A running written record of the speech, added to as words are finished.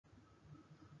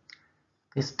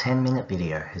This 10-minute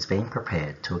video has been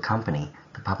prepared to accompany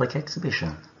the public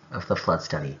exhibition of the flood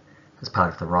study as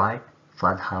part of the Ryde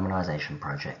Flood Harmonisation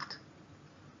Project.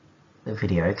 The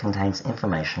video contains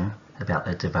information about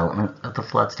the development of the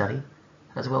flood study,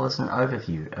 as well as an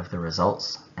overview of the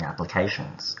results and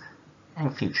applications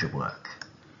and future work.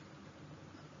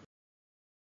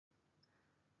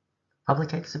 The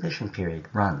public exhibition period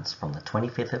runs from the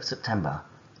 25th of September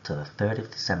to the 3rd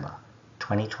of December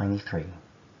 2023.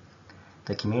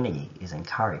 The community is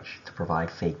encouraged to provide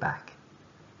feedback.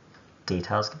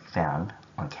 Details can be found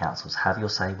on Council's Have Your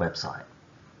Say website.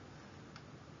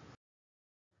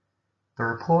 The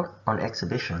report on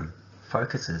exhibition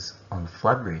focuses on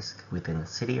flood risk within the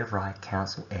City of Ryde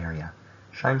Council area,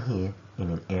 shown here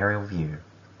in an aerial view.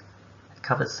 It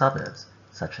covers suburbs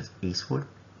such as Eastwood,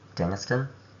 Denniston,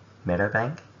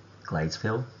 Meadowbank,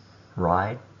 Gladesville,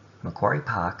 Ryde, Macquarie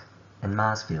Park and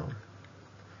Marsfield.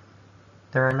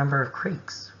 There are a number of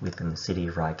creeks within the City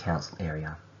of Ryde Council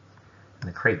area, and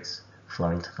the creeks flow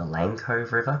into the Lane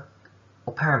Cove River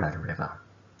or Parramatta River.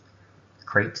 The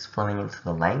creeks flowing into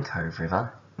the Lane Cove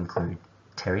River include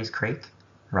Terry's Creek,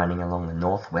 running along the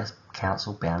Northwest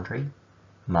Council boundary,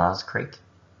 Mars Creek,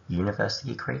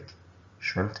 University Creek,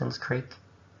 Shrimptons Creek,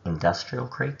 Industrial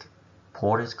Creek,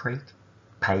 Porters Creek,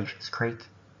 Pages Creek,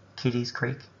 Kitties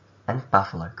Creek, and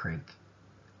Buffalo Creek.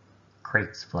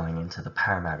 Creeks flowing into the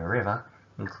Parramatta River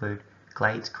include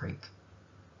Glades Creek,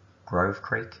 Grove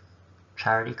Creek,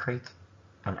 Charity Creek,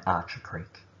 and Archer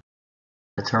Creek.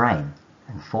 The terrain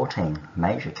and 14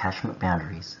 major catchment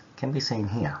boundaries can be seen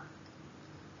here.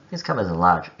 This covers a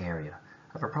large area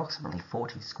of approximately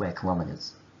 40 square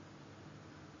kilometres.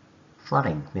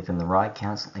 Flooding within the Ryde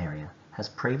Council area has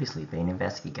previously been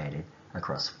investigated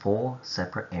across 4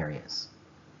 separate areas.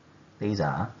 These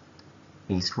are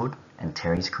Eastwood and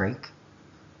Terry's Creek,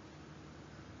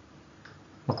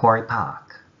 Macquarie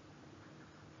Park,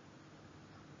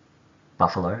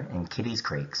 Buffalo and Kitties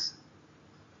Creeks,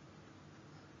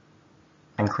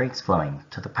 and creeks flowing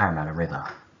to the Parramatta River.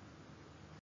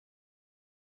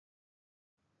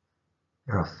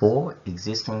 There are 4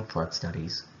 existing flood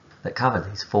studies that cover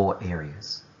these 4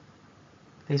 areas.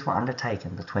 These were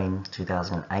undertaken between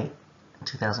 2008 and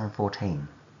 2014.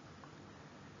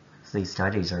 As these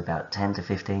studies are about 10 to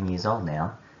 15 years old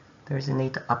now, there is a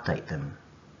need to update them.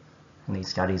 And these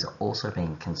studies are also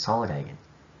being consolidated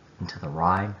into the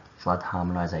Ryde Flood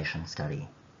Harmonisation Study.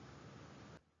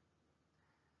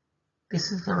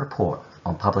 This is the report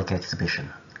on public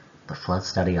exhibition, the Flood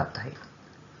Study Update.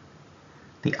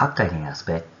 The updating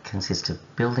aspect consists of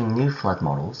building new flood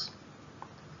models,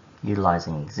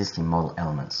 utilising existing model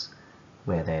elements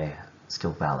where they're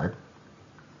still valid,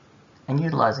 and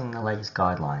utilising the latest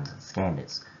guidelines and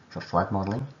standards for flood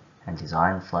modelling and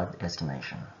design flood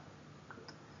estimation.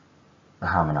 The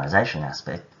harmonisation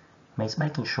aspect means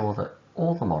making sure that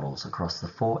all the models across the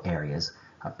 4 areas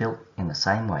are built in the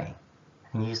same way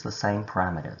and use the same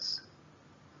parameters.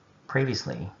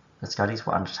 Previously, the studies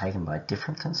were undertaken by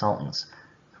different consultants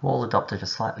who all adopted a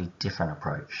slightly different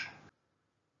approach.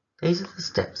 These are the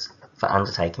steps for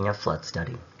undertaking a flood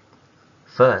study.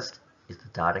 First is the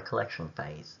data collection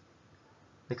phase.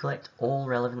 We collect all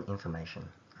relevant information: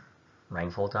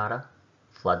 rainfall data,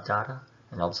 flood data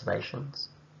and observations,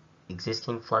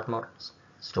 existing flood models,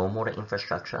 stormwater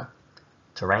infrastructure,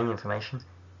 terrain information,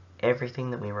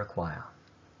 everything that we require.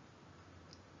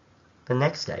 The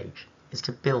next stage is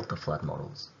to build the flood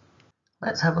models.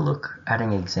 Let's have a look at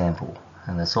an example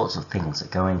and the sorts of things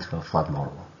that go into a flood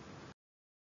model.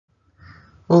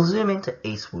 We'll zoom into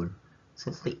Eastwood,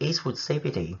 since the Eastwood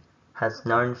CBD has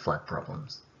known flood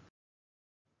problems.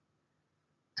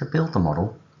 To build the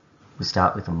model, we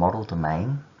start with a model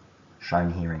domain,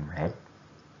 shown here in red.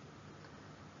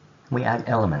 We add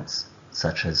elements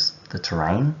such as the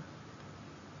terrain,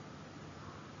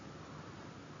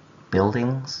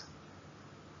 buildings,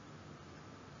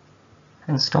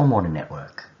 and stormwater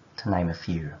network, to name a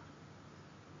few.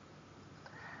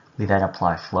 We then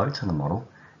apply flow to the model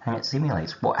and it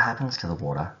simulates what happens to the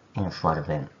water in a flood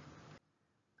event.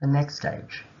 The next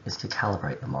stage is to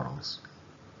calibrate the models.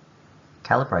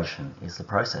 Calibration is the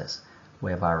process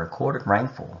whereby recorded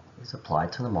rainfall is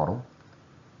applied to the model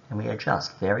and we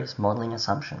adjust various modelling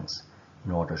assumptions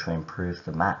in order to improve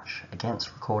the match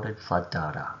against recorded flood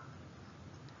data.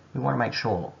 We want to make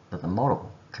sure that the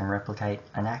model can replicate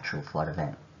an actual flood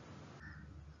event.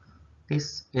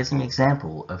 This is an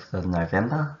example of the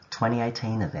November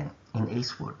 2018 event in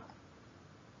Eastwood.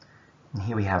 And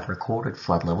here we have recorded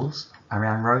flood levels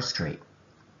around Rose Street,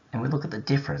 and we look at the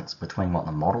difference between what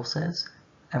the model says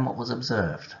and what was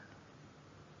observed.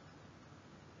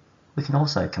 We can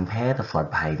also compare the flood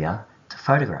behaviour to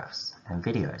photographs and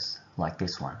videos like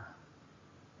this one.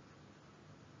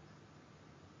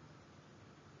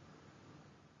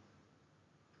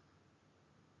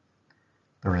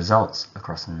 The results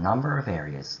across a number of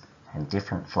areas and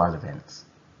different flood events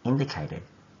indicated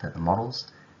that the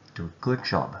models do a good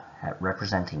job at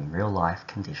representing real-life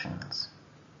conditions.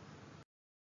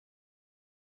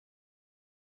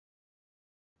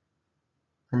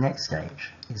 The next stage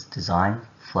is design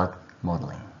flood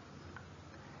modelling.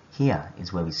 Here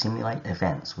is where we simulate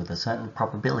events with a certain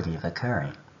probability of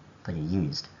occurring that are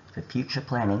used for future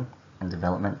planning and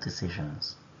development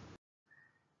decisions.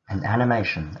 An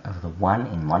animation of the 1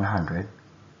 in 100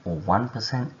 or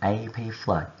 1% AEP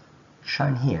flood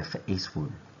shown here for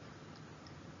Eastwood.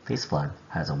 This flood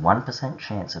has a 1%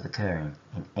 chance of occurring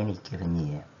in any given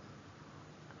year.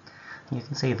 You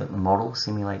can see that the model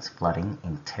simulates flooding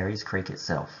in Terry's Creek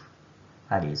itself,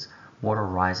 that is, water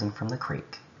rising from the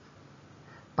creek.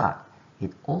 But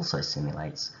it also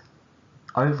simulates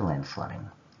overland flooding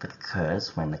that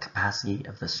occurs when the capacity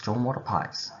of the stormwater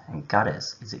pipes and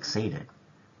gutters is exceeded.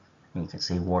 And you can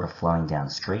see water flowing down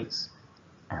streets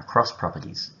and across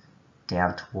properties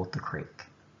down toward the creek.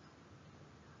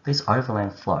 This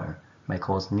overland flow may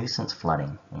cause nuisance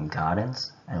flooding in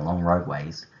gardens and along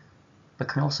roadways, but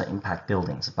can also impact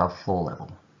buildings above floor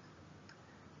level.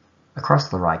 Across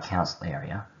the Ryde Council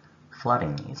area,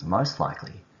 flooding is most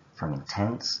likely from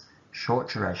intense,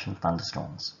 short-duration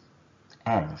thunderstorms,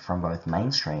 and from both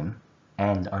mainstream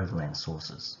and overland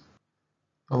sources.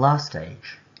 The last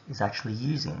stage is actually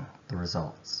using the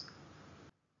results.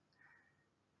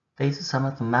 These are some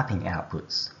of the mapping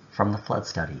outputs from the flood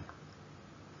study.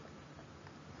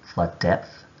 Flood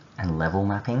depth and level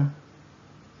mapping,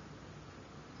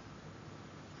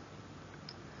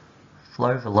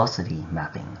 flow velocity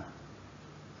mapping,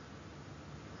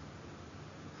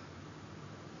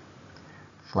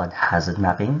 flood hazard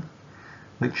mapping,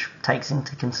 which takes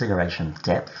into consideration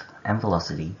depth and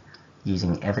velocity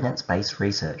using evidence-based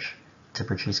research to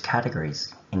produce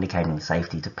categories indicating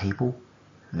safety to people,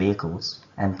 vehicles,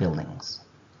 and buildings.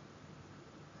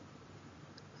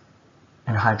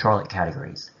 And hydraulic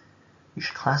categories,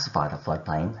 which classify the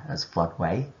floodplain as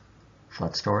floodway,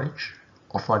 flood storage,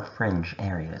 or flood fringe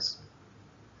areas.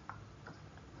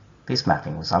 This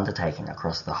mapping was undertaken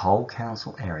across the whole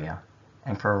council area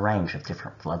and for a range of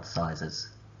different flood sizes.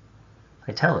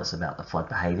 They tell us about the flood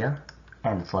behaviour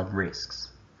and flood risks.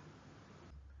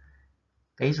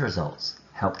 These results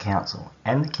help council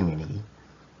and the community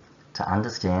to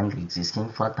understand the existing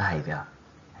flood behaviour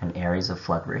and areas of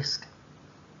flood risk,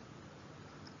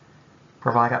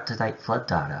 provide up-to-date flood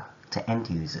data to end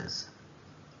users,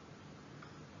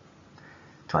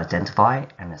 to identify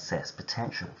and assess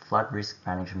potential flood risk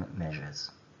management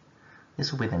measures.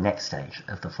 This will be the next stage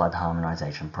of the flood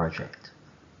harmonisation project.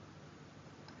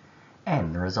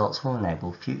 And the results will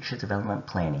enable future development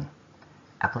planning,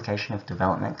 application of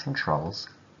development controls,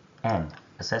 and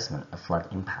assessment of flood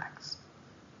impacts.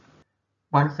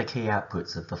 One of the key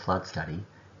outputs of the flood study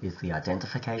is the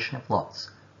identification of lots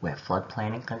where flood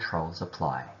planning controls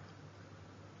apply.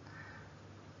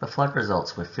 The flood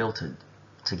results were filtered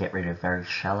to get rid of very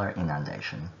shallow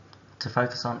inundation to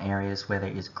focus on areas where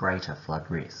there is greater flood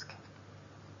risk.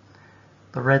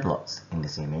 The red lots in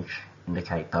this image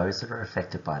indicate those that are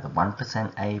affected by the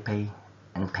 1% AEP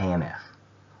and PMF,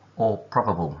 or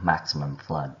probable maximum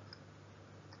flood.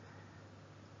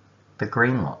 The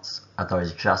green lots are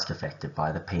those just affected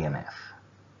by the PMF.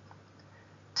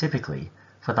 Typically,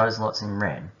 for those lots in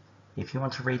red, if you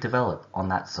want to redevelop on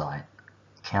that site,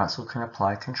 Council can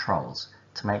apply controls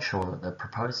to make sure that the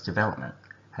proposed development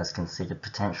has considered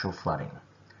potential flooding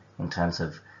in terms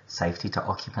of safety to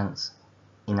occupants,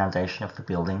 inundation of the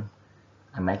building,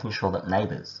 and making sure that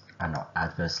neighbours are not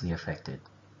adversely affected.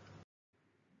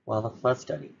 While the flood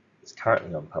study is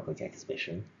currently on public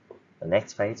exhibition, the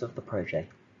next phase of the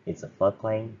project is the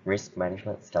Floodplain Risk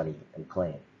Management Study and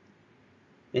Plan.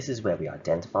 This is where we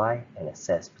identify and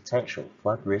assess potential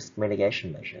flood risk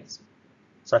mitigation measures,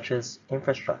 such as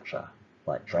infrastructure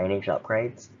like drainage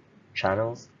upgrades,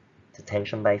 channels,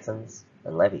 detention basins,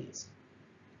 and levees,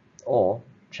 or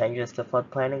changes to flood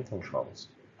planning controls,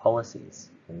 policies,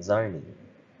 and zoning,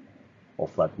 or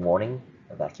flood warning,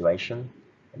 evacuation,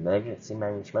 emergency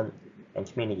management,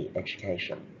 and community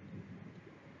education.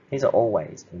 These are all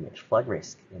ways in which flood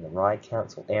risk in the Ryde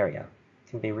Council area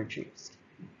can be reduced.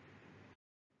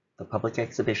 The public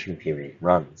exhibition period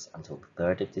runs until the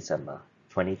 3rd of December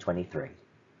 2023.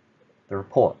 The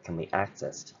report can be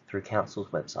accessed through Council's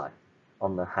website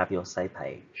on the Have Your Say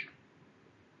page.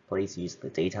 Please use the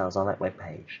details on that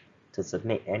webpage to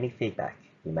submit any feedback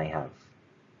you may have.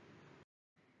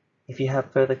 If you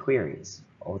have further queries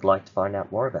or would like to find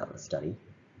out more about the study,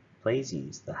 please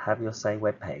use the Have Your Say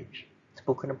webpage to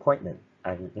book an appointment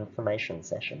at an information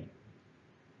session.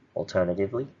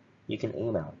 Alternatively, you can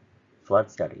email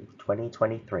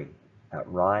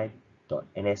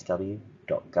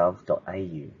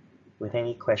floodstudy2023@ryde.nsw.gov.au with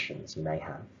any questions you may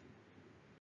have.